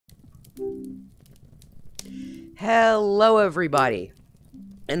Hello everybody,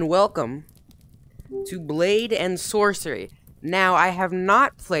 and welcome to Blade and Sorcery. Now, I have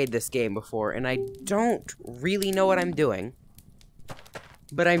not played this game before, and I don't really know what I'm doing.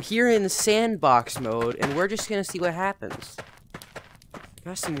 But I'm here in sandbox mode, and we're just gonna see what happens.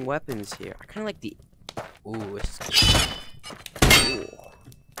 Got some weapons here. I kinda like the... Ooh, this is... Ooh.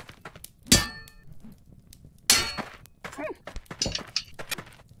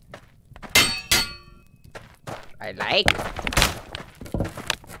 I like.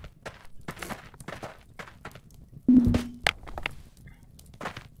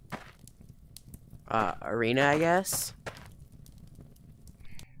 Arena, I guess.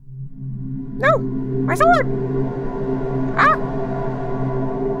 No! My sword! Ah!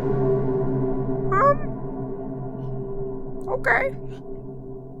 Okay.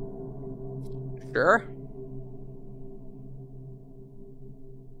 Sure.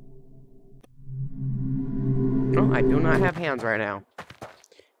 Oh, I do not have hands right now.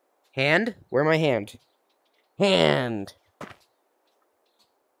 Hand? Where my hand? Hand!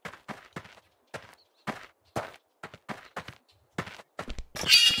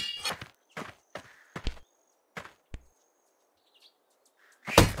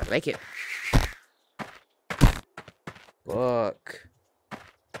 I like it. Book.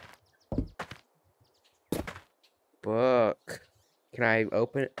 Book. Can I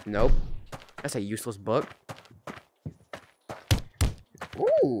open it? Nope. That's a useless book.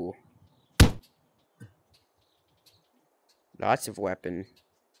 Ooh. Lots of weapon.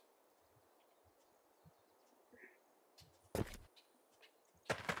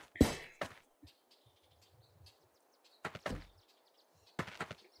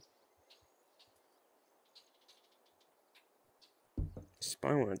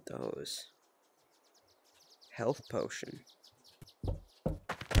 Spawn one of those. Health potion.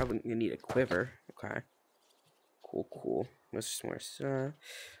 Probably gonna need a quiver. Okay. Cool, cool. Let's just more stuff.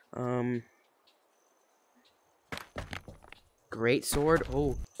 Great sword.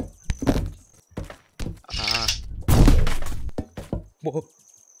 Oh. Whoa.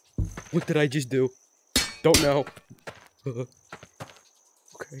 What did I just do? Don't know.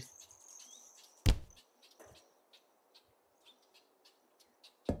 Okay.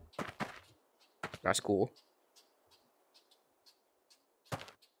 That's cool.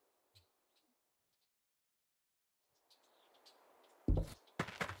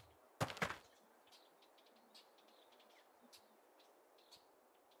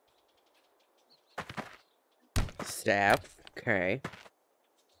 Staff. Okay.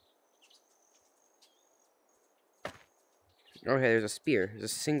 Okay, there's a spear. There's a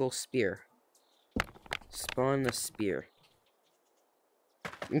single spear. Spawn the spear.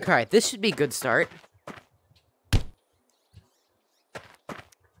 Okay, this should be a good start.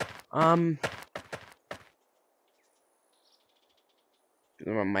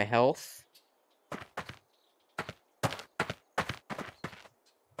 My health.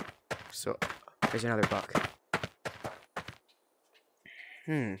 So, there's another buck.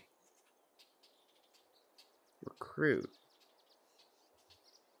 Recruit.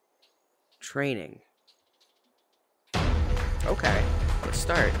 Training. Okay, let's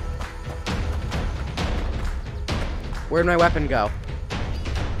start. Where'd my weapon go?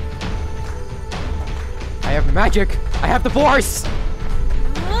 I have magic! I have the force!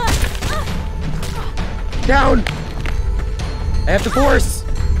 Down! I have the force!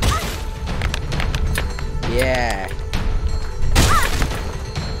 Yeah.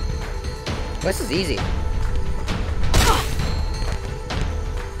 This is easy.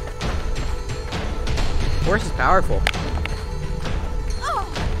 Force is powerful.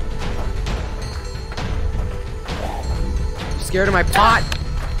 Scared of my pot.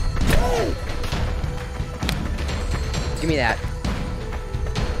 Give me that.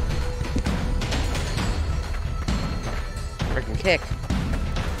 Freaking kick.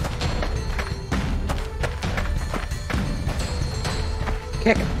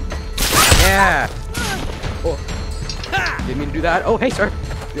 Kick. Yeah. Oh. Didn't mean to do that. Oh, hey, sir.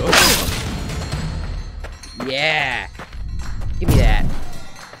 Yeah. Give me that.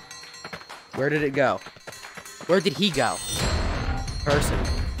 Where did it go? Where did he go? Person.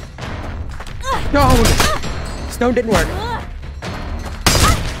 No! Stone didn't work.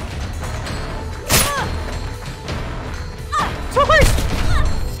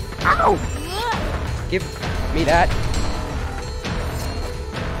 Ow! Give me that.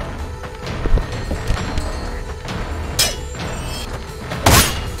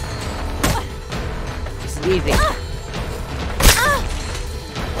 This is easy.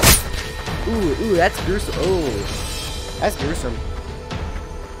 Ooh, that's gruesome. Oh, that's gruesome.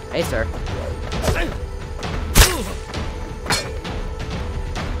 Hey, sir.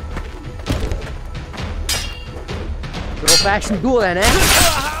 Good old-fashioned duel then, eh?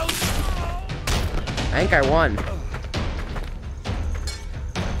 I think I won.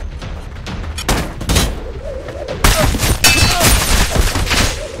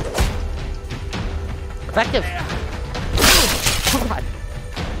 Effective. Oh, God.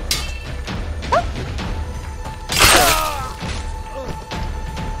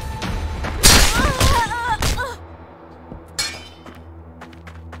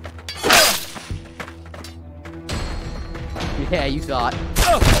 Yeah, you thought.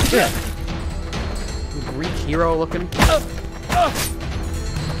 Yeah. Greek hero looking. Come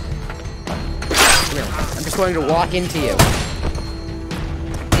here. I'm just going to walk into you.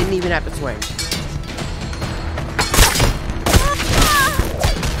 Didn't even have to swing.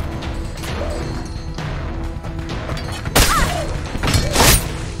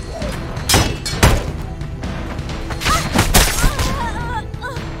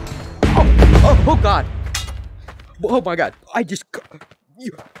 Oh God. Oh my God. I just...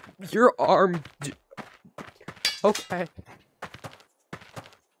 Your arm... Okay.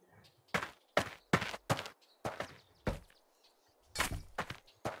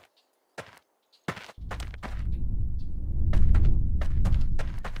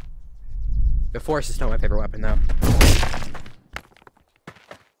 The Force is not my favorite weapon, though.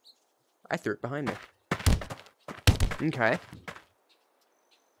 I threw it behind me. Okay.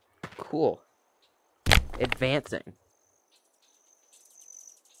 Cool. Advancing.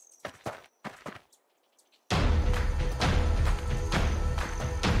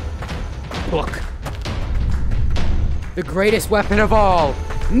 Book. The greatest weapon of all.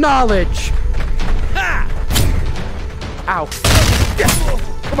 Knowledge. Ha! Ow. Yeah.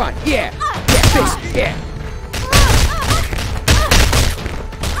 Come on. Yeah. Yeah. Face. Yeah.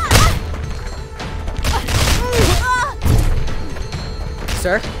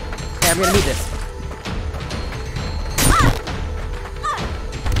 Sir? Hey, I'm gonna need this.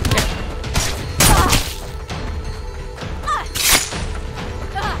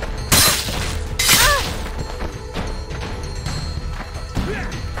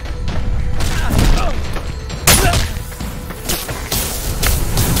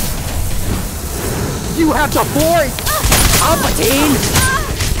 You have the Force! Palpatine!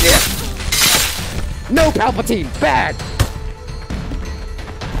 No Palpatine! Bad!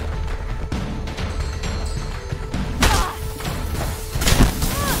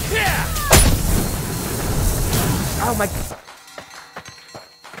 Oh my...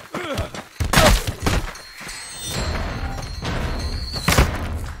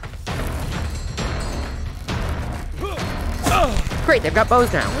 Great, they've got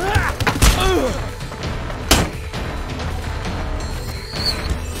bows now.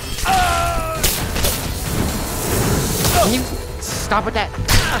 Can you stop with that?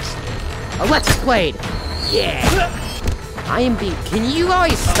 Electric blade! Yeah! I am being... Can you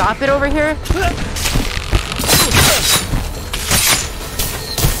always stop it over here?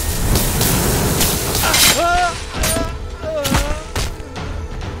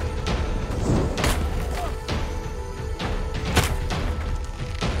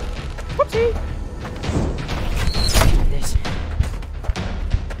 Whoopsie! This.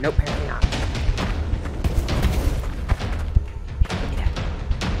 Nope, apparently not.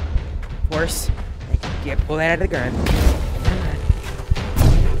 Force. Yeah, pull that out of the gun. Come on.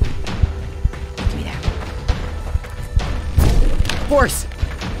 Give me that. Force!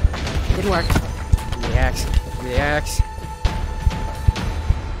 Didn't work. Give me the axe. Give me the axe.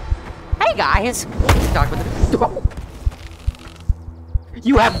 Hey guys! Talk with the...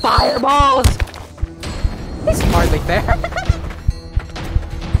 You have fireballs! This is hardly fair.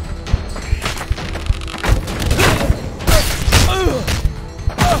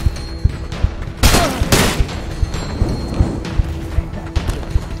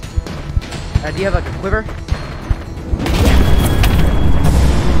 Do you have like a quiver?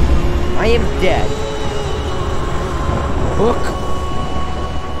 I am dead. Book.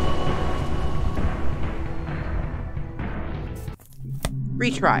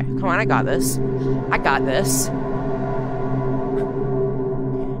 Retry. Come on, I got this. I got this.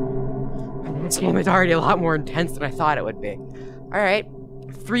 This game is already a lot more intense than I thought it would be. Alright.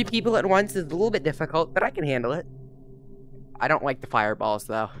 3 people at once is a little bit difficult, but I can handle it. I don't like the fireballs,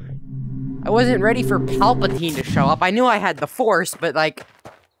 though. I wasn't ready for Palpatine to show up. I knew I had the Force, but, like...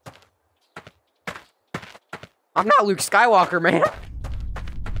 I'm not Luke Skywalker, man.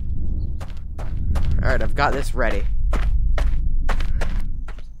 Alright, I've got this ready.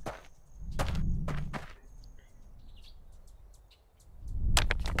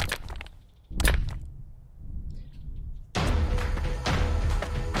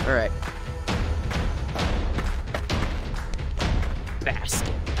 Alright.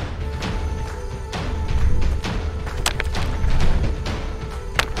 Basket.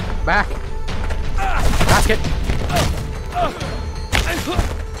 Back. Basket.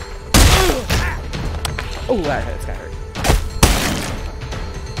 Oh, that's got hurt.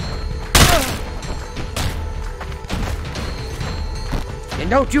 And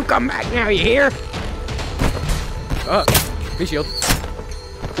don't you come back now, you hear? Free shield.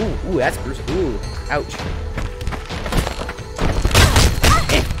 Ooh, that's gruesome. Ooh, ouch.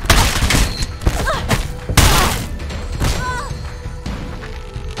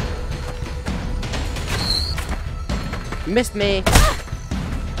 Missed me. Am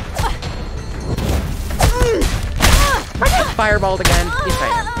I getting fireballed again? Yes, I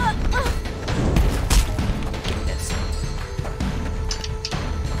am.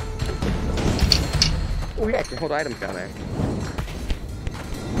 Oh, yeah, I can hold items down there.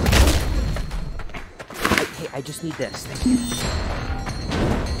 Hey, I just need this. Thank you.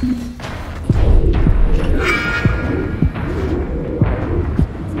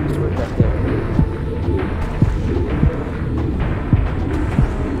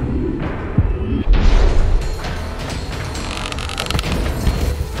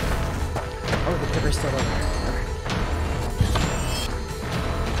 Oh, the river's still over there.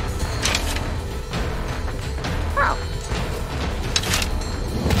 Wow.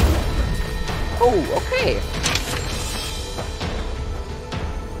 Oh, okay.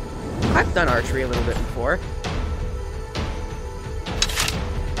 I've done archery a little bit before.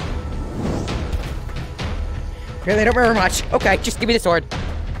 Really, I don't remember much. Okay, just give me the sword.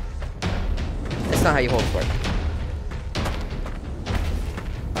 That's not how you hold a sword.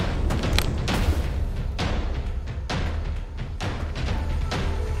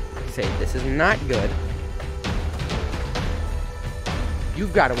 Say, this is not good.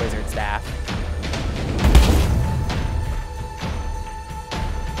 You've got a wizard staff.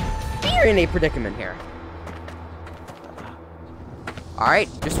 You're in a predicament here. Alright,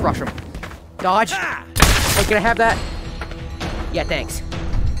 just rush him. Dodge. Hey, can I have that? Yeah, thanks.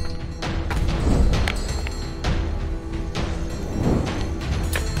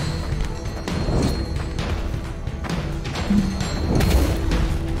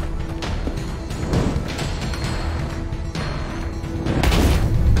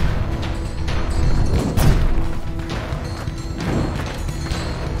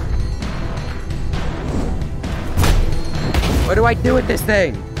 What do I do with this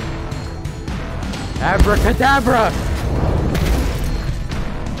thing? Abracadabra!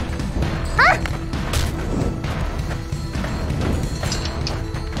 Ah!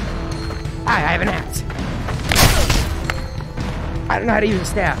 Hi, I have an axe. I don't know how to use a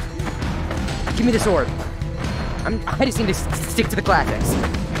staff. Give me the sword. I just need to stick to the classics.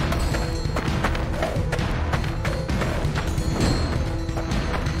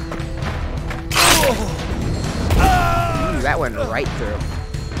 That went right through.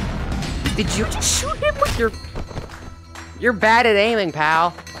 Did you just shoot him with your... You're bad at aiming,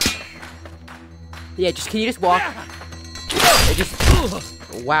 pal. Yeah, can you just walk?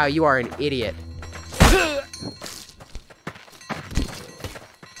 Wow, you are an idiot.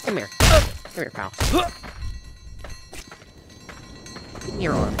 Come here. Come here, pal. Give me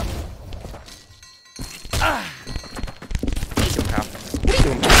your arm. What are you doing, pal? What are you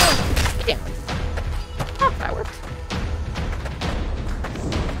doing, pal? Get down. Oh, that worked.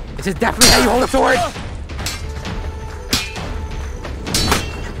 This is definitely how you hold a sword!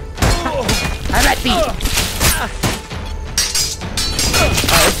 I'm at feet!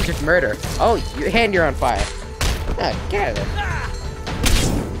 Oh, this is just murder. Oh, your hand, you're on fire. Oh, get out of there.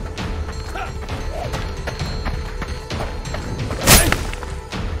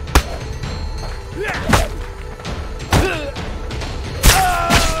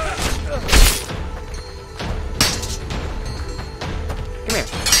 Come here.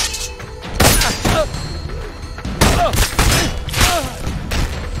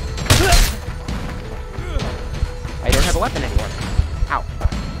 I don't have a weapon anymore. Ow.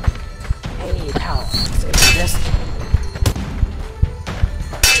 Hey, pal. Save this.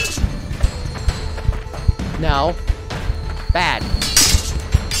 No. Bad.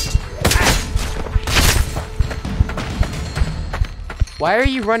 Why are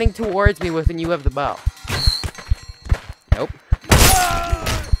you running towards me when you have the bow? Nope.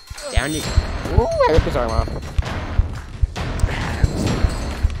 Down you. Ooh, I ripped his arm off.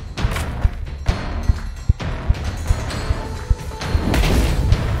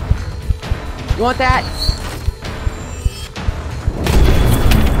 You want that?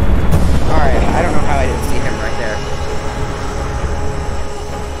 Alright, I don't know how I didn't see him right there.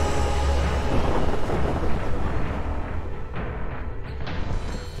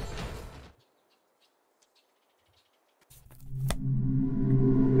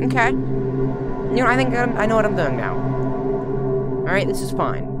 Okay. You know, I think I know what I'm doing now. Alright, this is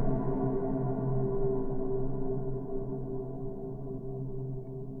fine.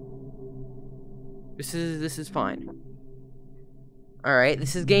 This is fine. Alright,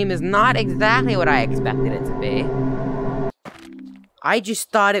 this game is not exactly what I expected it to be. I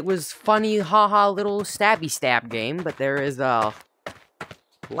just thought it was funny, haha, little stabby stab game, but there is a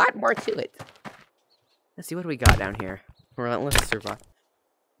lot more to it. Let's see, what do we got down here? Relentless survival.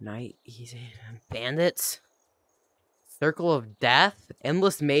 Night easy. Bandits. Circle of Death.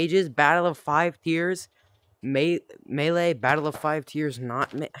 Endless Mages. Battle of 5 Tiers. Melee. Battle of 5 Tiers.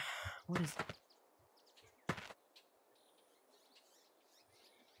 Not what is that?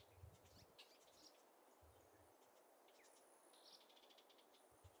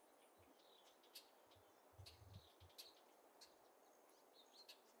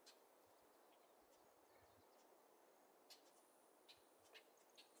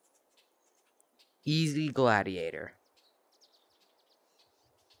 Easy Gladiator.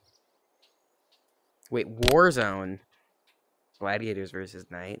 Wait, Warzone. Gladiators versus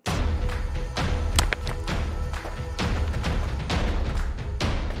Knight.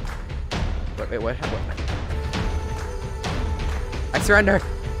 Wait, what? I surrender.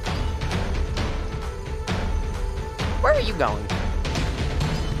 Where are you going?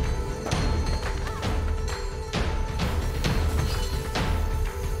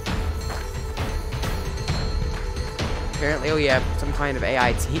 Apparently, we have some kind of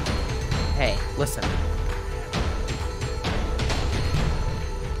AI team. Hey, listen.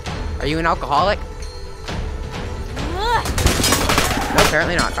 Are you an alcoholic? No,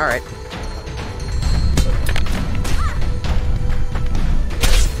 apparently not. Alright.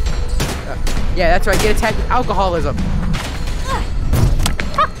 Yeah, that's right. Get attacked with alcoholism. Can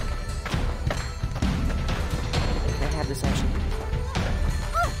I have this actually?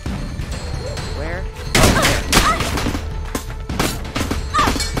 Where?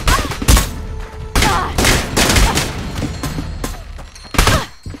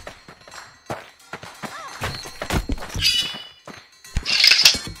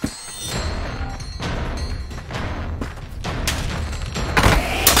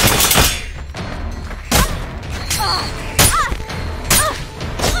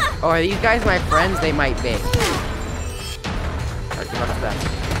 Oh, are these guys my friends? They might be. Alright, give up to them.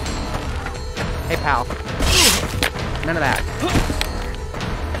 Hey, pal. None of that.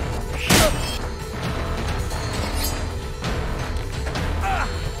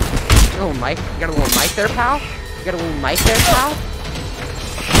 Oh, Mike. You got a little knife there, pal? You got a little knife there, pal?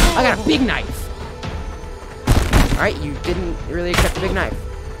 I got a big knife! Alright, you didn't really accept the big knife.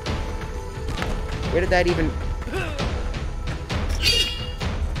 Where did that even...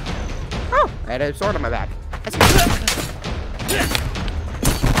 Oh, I had a sword on my back. That's good.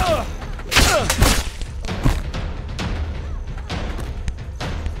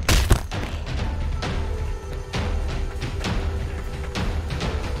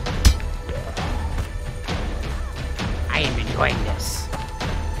 I am enjoying this.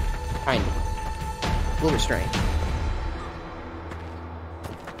 Kind of. A little restrained.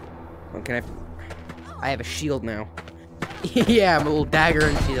 Well, can I have a shield now. Yeah, I'm a little dagger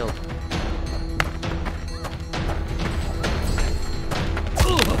and shield.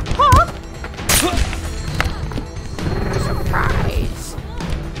 Surprise!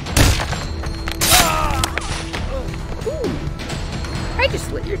 Ooh. I just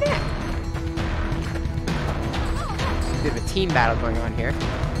slit your neck. Bit of a team battle going on here.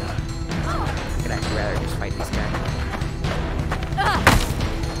 I'd actually rather just fight this guy.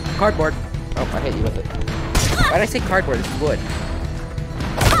 Cardboard. Oh, I hit you with it. Why did I say cardboard? It's wood.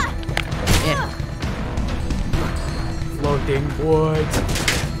 Yeah. Floating wood.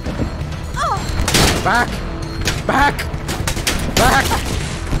 Back! Back! Back!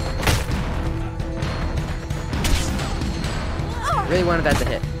 Really wanted that to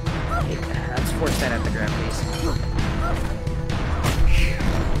hit. Okay, let's force that at the ground, please.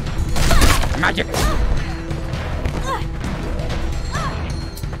 Magic!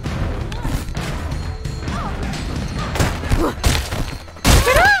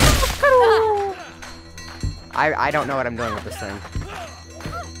 I don't know what I'm doing with this thing.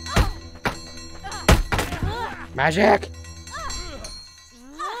 Magic!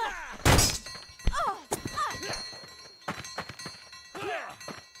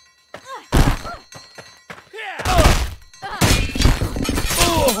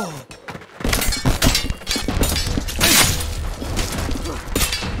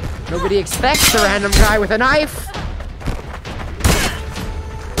 Nobody expects a random guy with a knife!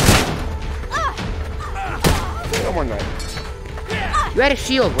 No more knife. You had a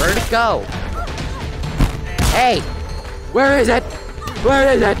shield. Where'd it go? Hey! Where is it?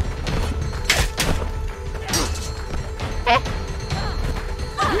 Where is it?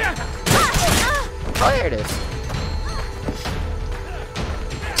 Oh, there it is.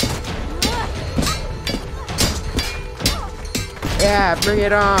 Yeah, bring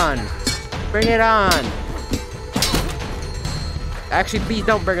it on. Bring it on. Actually, please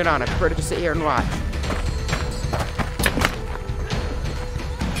don't bring it on. I prefer to just sit here and watch.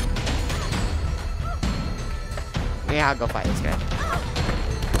 Yeah, I'll go fight this guy.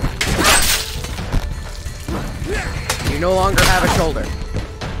 You no longer have a shoulder.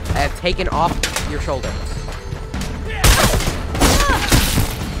 I have taken off your shoulder.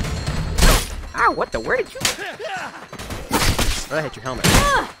 Ow, what the? Where did you... Oh, I hit your helmet.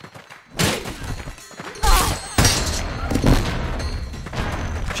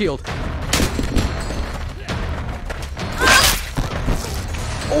 Shield.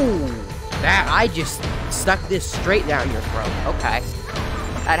 Oh, that, I just stuck this straight down your throat. Okay.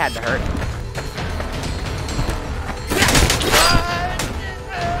 That had to hurt.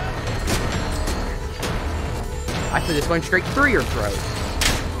 I threw this one straight through your throat.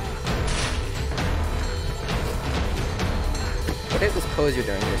 What is this pose you're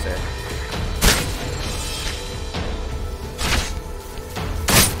doing here, sir?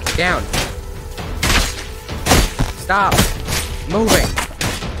 Down. Stop. Moving.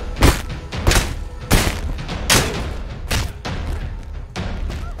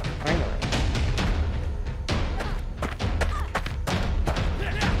 Finally.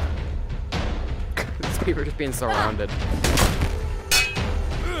 These people are just being surrounded.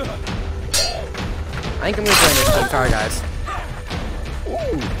 I think I'm gonna join this team. Sorry, guys.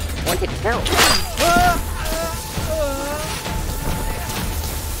 Ooh, one hit kill.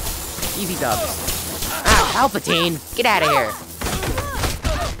 Easy dubs. Ah, Palpatine! Get out of here!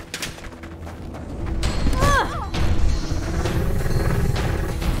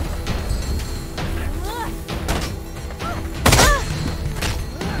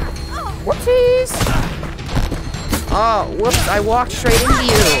 Whoopsies! Oh, whoops, I walked straight into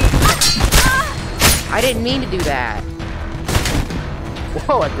you! I didn't mean to do that.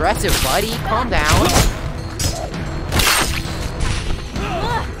 Whoa, aggressive, buddy. Calm down.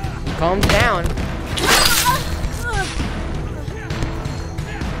 Calm down.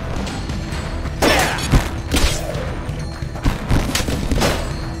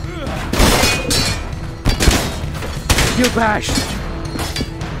 You bashed.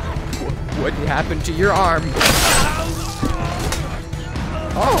 What happened to your arm?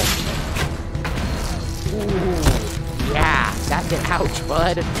 Oh. Ooh. Yeah, that's an ouch,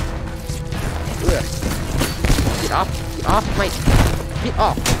 bud. Ugh. Get off my... Get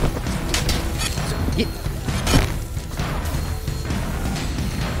off. Get...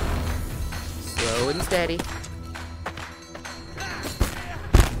 Slow and steady.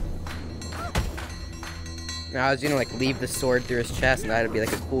 Now, I was gonna, like, leave the sword through his chest, and that'd be,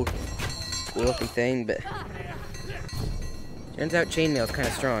 like, a cool looking thing, but... Turns out chainmail's kind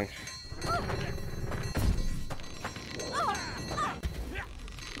of strong.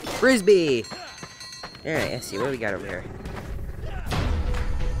 Frisbee! Alright, let's see, what do we got over here?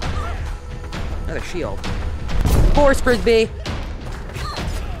 Another shield. Force Frisbee!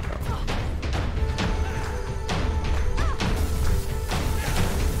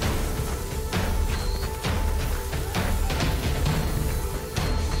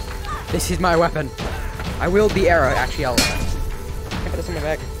 This is my weapon. I wield the arrow. Actually, I'll put this on my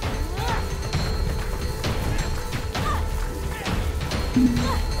back.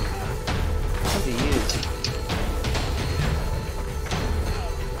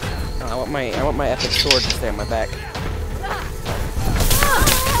 I want my epic sword to stay on my back.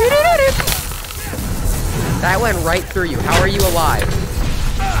 That went right through you. How are you alive?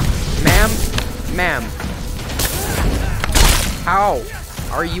 Ma'am? Ma'am. How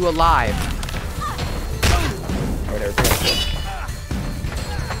are you alive?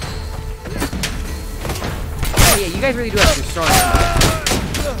 Oh, yeah, you guys really do have some strong stuff.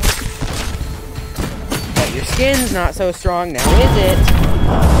 But your skin's not so strong now, is it?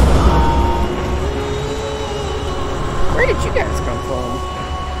 Where did you guys come from?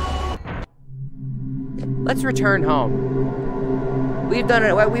 Let's return home. We've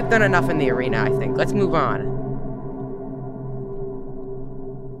done enough in the arena, I think. Let's move on.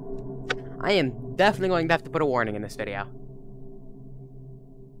 I am definitely going to have to put a warning in this video.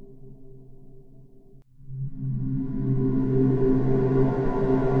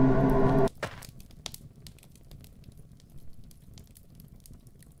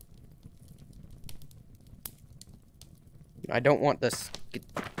 I don't want this.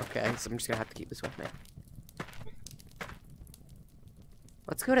 Okay, so I'm just gonna have to keep this with me.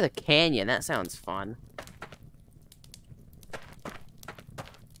 Let's go to the canyon. That sounds fun.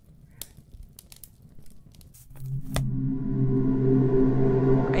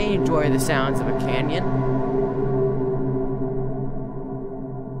 I enjoy the sounds of a canyon.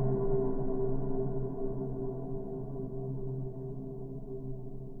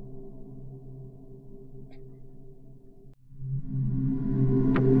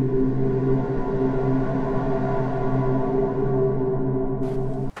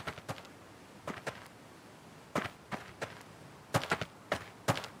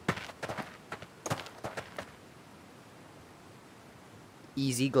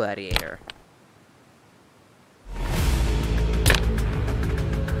 Easy gladiator.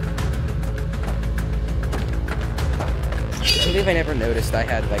 I believe I never noticed I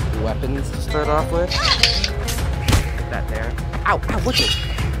had, like, weapons to start off with. Put that there. Ow! Ow! What's it?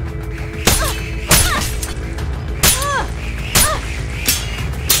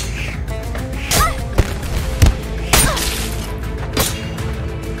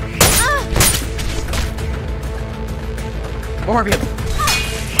 More of you!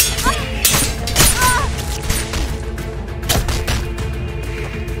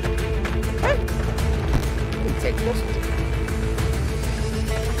 Take this.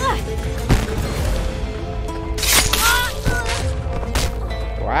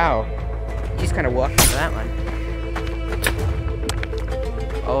 Wow. He's kind of walking into that one.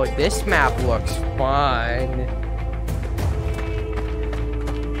 Oh, this map looks fun.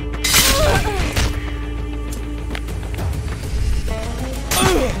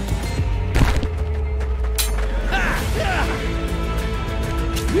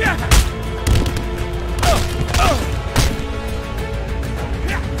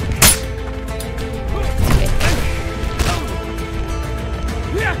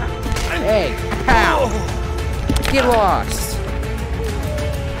 Hey, pal! Get lost!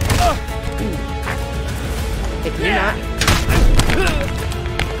 Hey, can you not?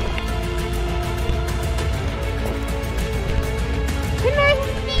 Can I have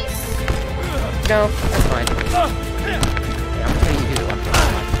these? No, that's fine. Yeah, I'm gonna do the one.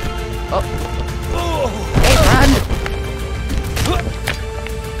 Oh! Hey, run!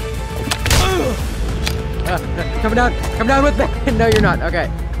 Come down with me! No, you're not. Okay.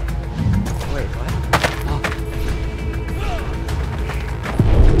 Wait, what? Oh.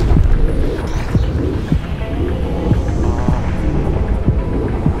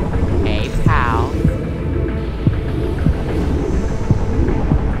 Hey, pal.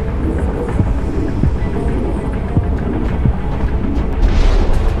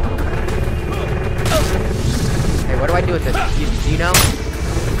 Hey, what do I do with this? Do you know?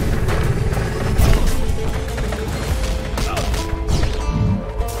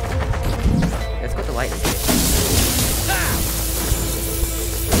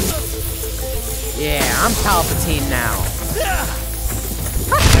 Yeah, I'm Palpatine now.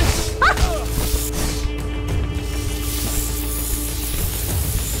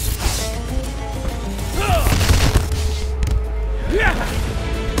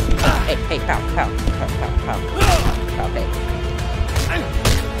 Hey, pal, hey.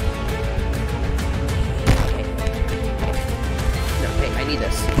 No, hey, I need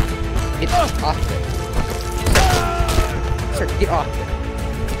this. Get off of it. Sir, get off of it.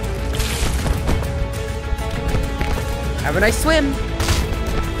 Have a nice swim.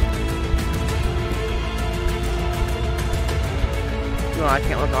 No, I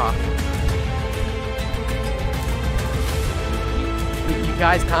can't look off. You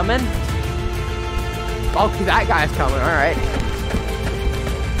guys coming? Oh, that guy's coming. All right.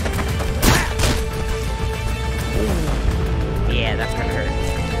 Yeah, that's gonna hurt.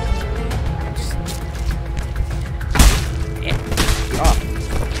 Get off.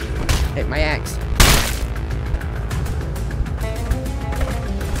 Hey, my axe.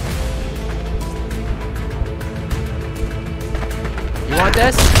 You want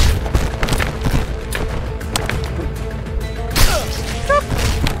this?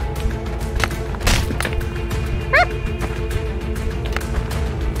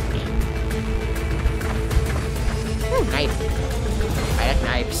 Ooh, knife. I like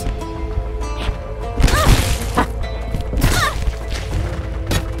knives.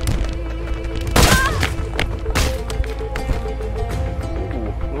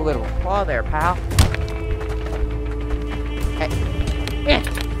 Ooh, a little claw there, pal. Hey. Yeah.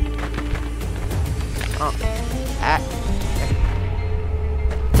 Oh.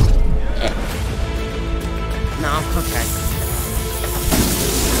 No, okay.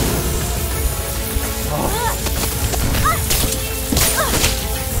 Oh.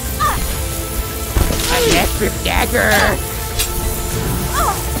 epic dagger!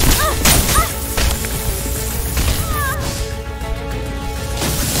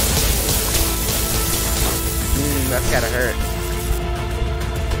 That's gotta hurt.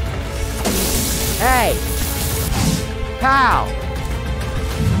 Hey! Pal!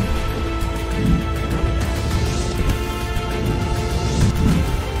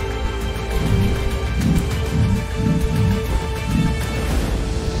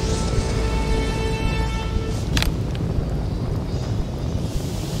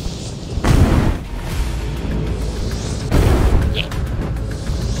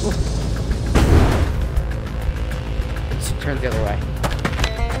 Turn the other way.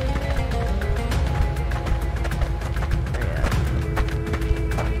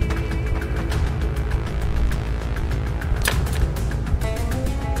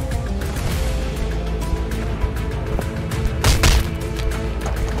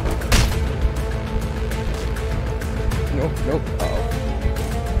 Nope, nope. Uh-oh.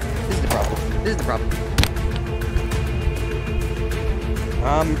 This is the problem. This is the problem.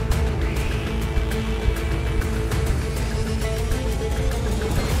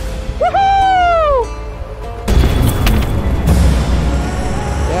 Woohoo!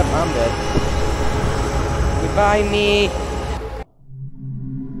 Yep, I'm dead. Goodbye, me.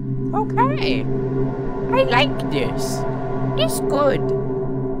 Okay. I like this. It's good.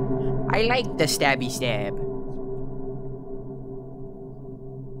 I like the stabby stab.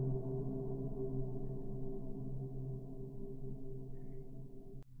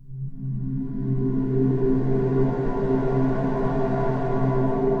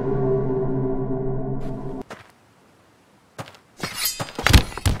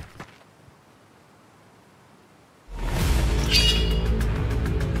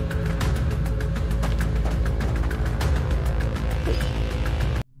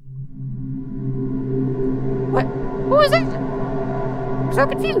 What? Who is it? I'm so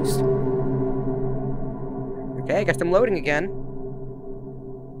confused. Okay, I guess I'm loading again.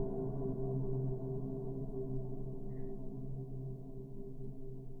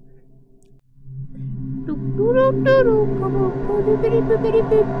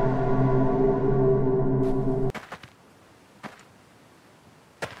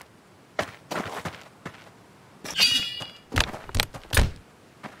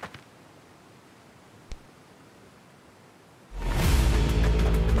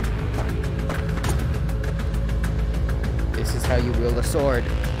 This is how you wield a sword.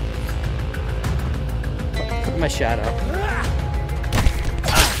 Look at my shadow.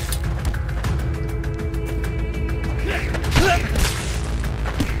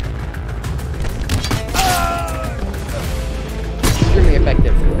 Extremely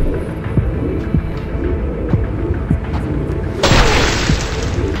effective.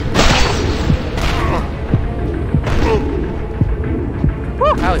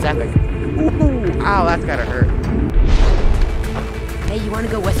 Woo, that was epic. Ooh, ow, that's gotta hurt. Hey, you wanna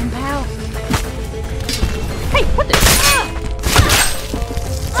go with him, pal? Hey, what the?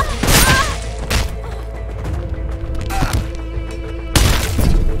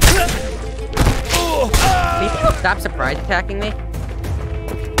 Maybe he'll stop surprise attacking me.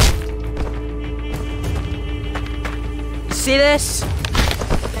 You see this?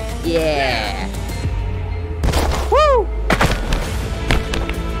 Yeah. Woo!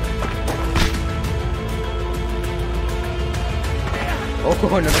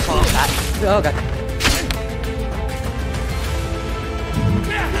 Oh, another fall back. Oh, God.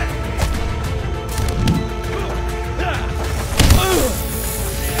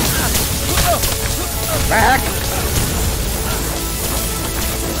 Back!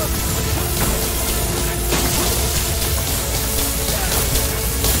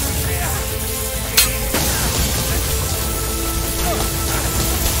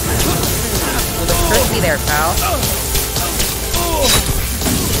 Well, the trick me there, pal.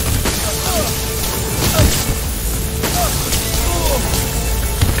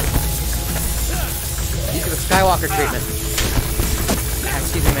 These are the Skywalker treatment.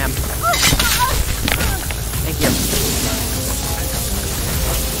 Excuse me, ma'am. Thank you.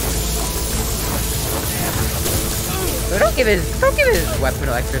 No, don't give his weapon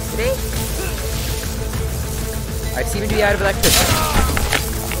electricity. I seem to be out of electricity.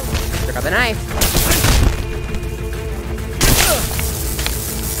 Took out the knife.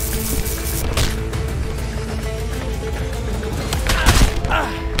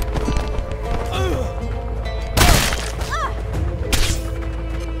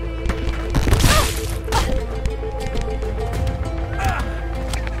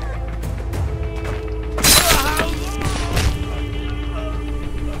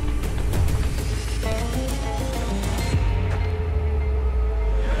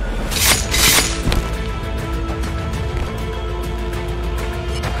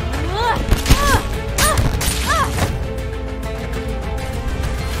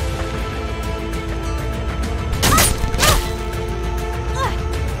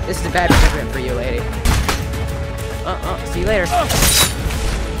 is a bad predicament for you, lady. See you later. Oh,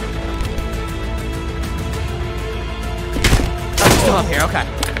 you're still up here, okay.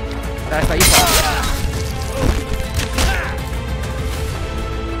 I thought you fell.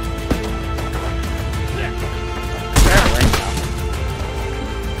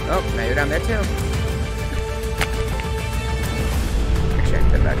 Oh, now you're down there too. Actually, I can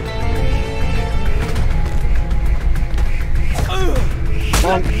get back.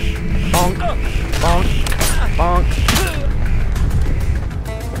 Bonk, bonk, bonk, bonk.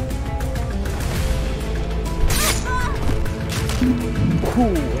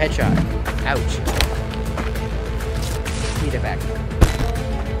 Ooh, headshot. Ouch. Need it back.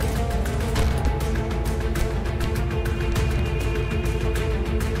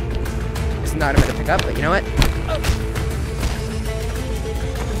 It's not a to pick up, but you know what?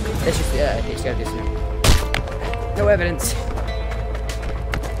 It's just, yeah, you just gotta do some. No evidence.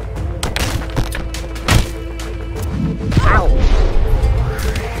 Ow!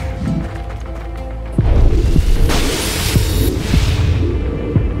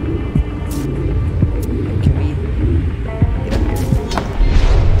 Can we get up here?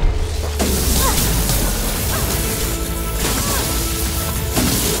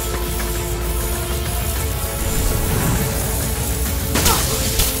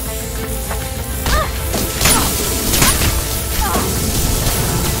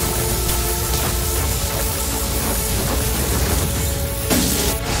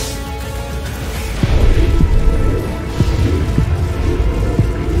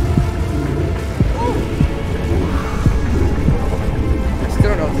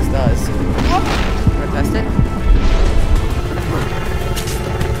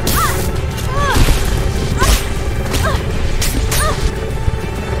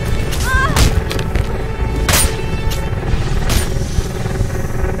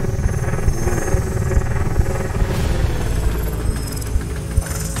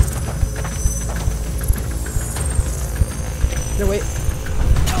 No, wait.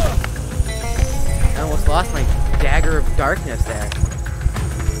 I almost lost my dagger of darkness there.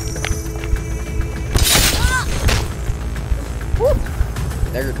 Woo!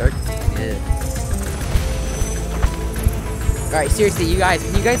 Dagger of darkness. Yeah. Alright, seriously, you guys,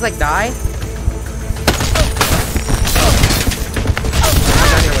 can you guys, like, die?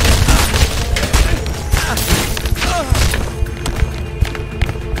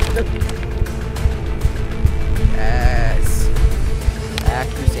 Yes. Back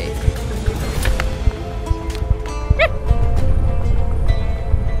to safety.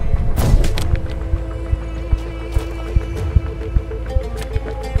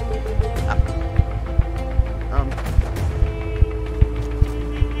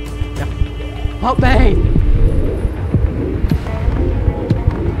 Help me!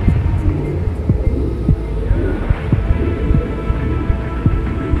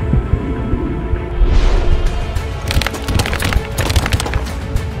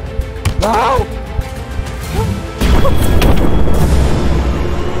 No!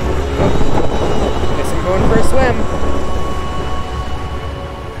 Guess I'm going for a swim.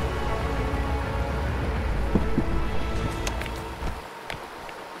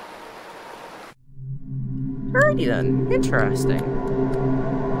 Alrighty then. Interesting.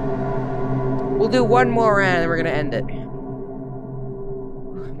 We'll do one more round and then we're gonna end it.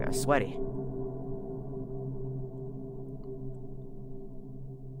 I'm getting sweaty.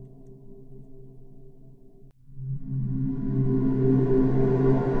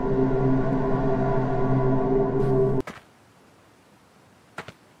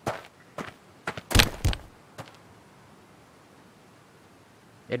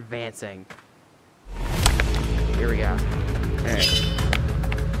 Advancing. Here we go. Alright.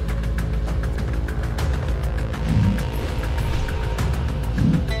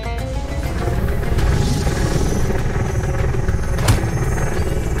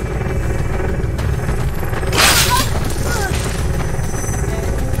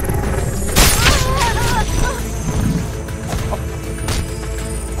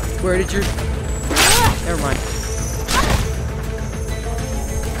 Where did you... Never mind.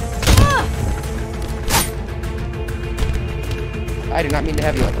 I do not mean to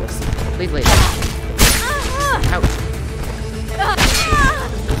have you like this. Please leave. Ouch.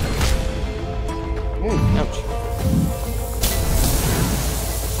 Ouch.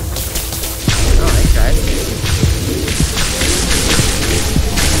 Oh, nice guys.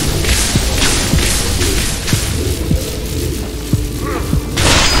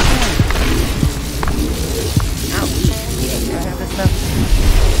 Ouch. Do I have this stuff?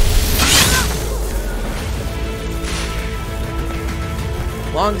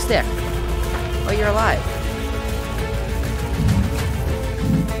 long stick. Oh, you're alive.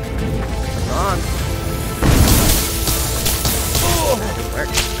 Come on. That didn't work.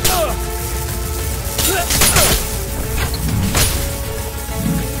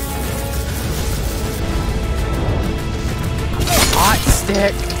 Hot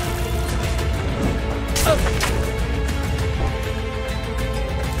stick.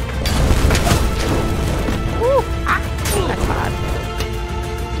 Woo. Ah, that's hot.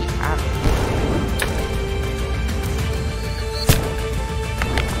 Ah.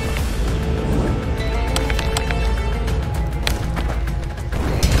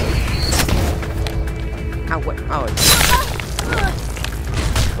 Ow, what? Oh.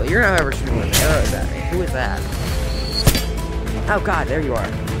 Well, you're not ever shooting with arrows at me. Who is that? Oh god, there you are.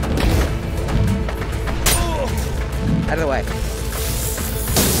 Out of the way.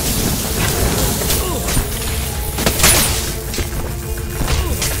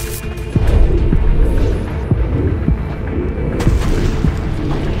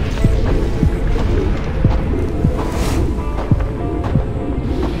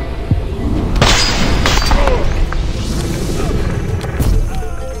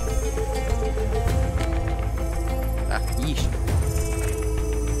 Yeesh.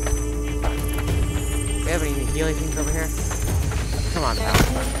 Do we have any healing things over here? Come on, pal.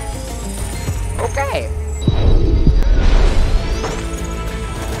 Okay.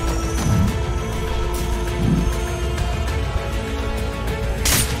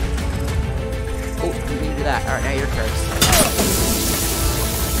 Oh, you can do that. Alright, now you're cursed.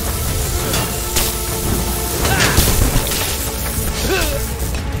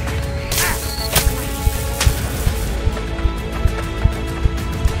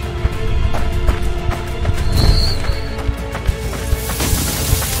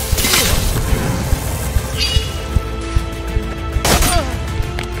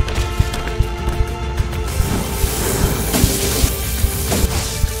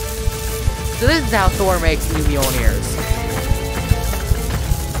 So this is how Thor makes new Mjolnirs.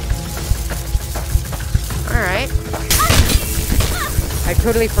 Alright. I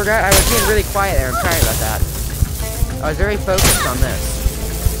totally forgot. I was being really quiet there. I'm sorry about that. I was very focused on this.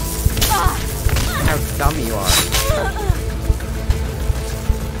 How dumb you are.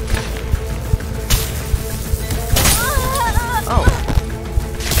 Oh.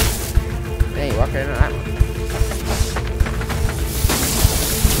 Hey, you walked right into that one.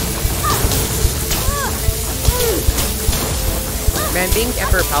 Man, being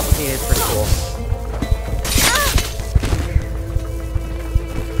Emperor Palpatine is pretty cool.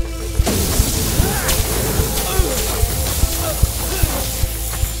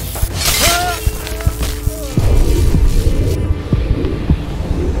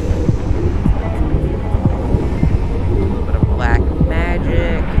 A little bit of black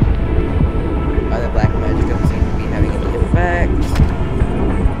magic. Oh, the black magic doesn't seem to be having any effect.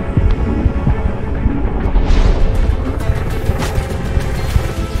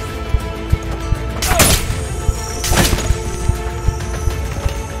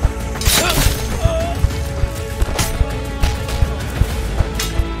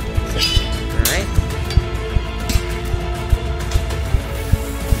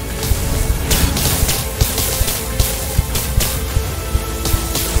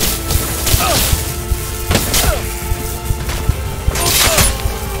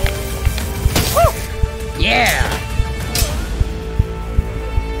 Yeah!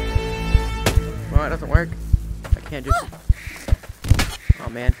 Well, it doesn't work. I can't just... Oh,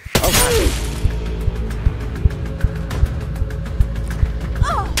 man. Oh, God.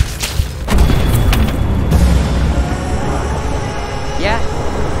 Yeah.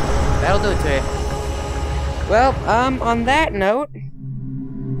 That'll do it to you. Well, on that note,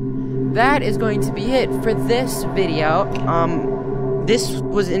 that is going to be it for this video. This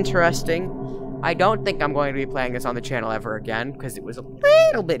was interesting. I don't think I'm going to be playing this on the channel ever again, because it was a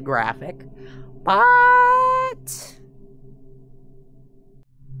little bit graphic. But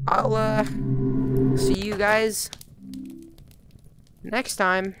I'll, see you guys next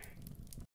time.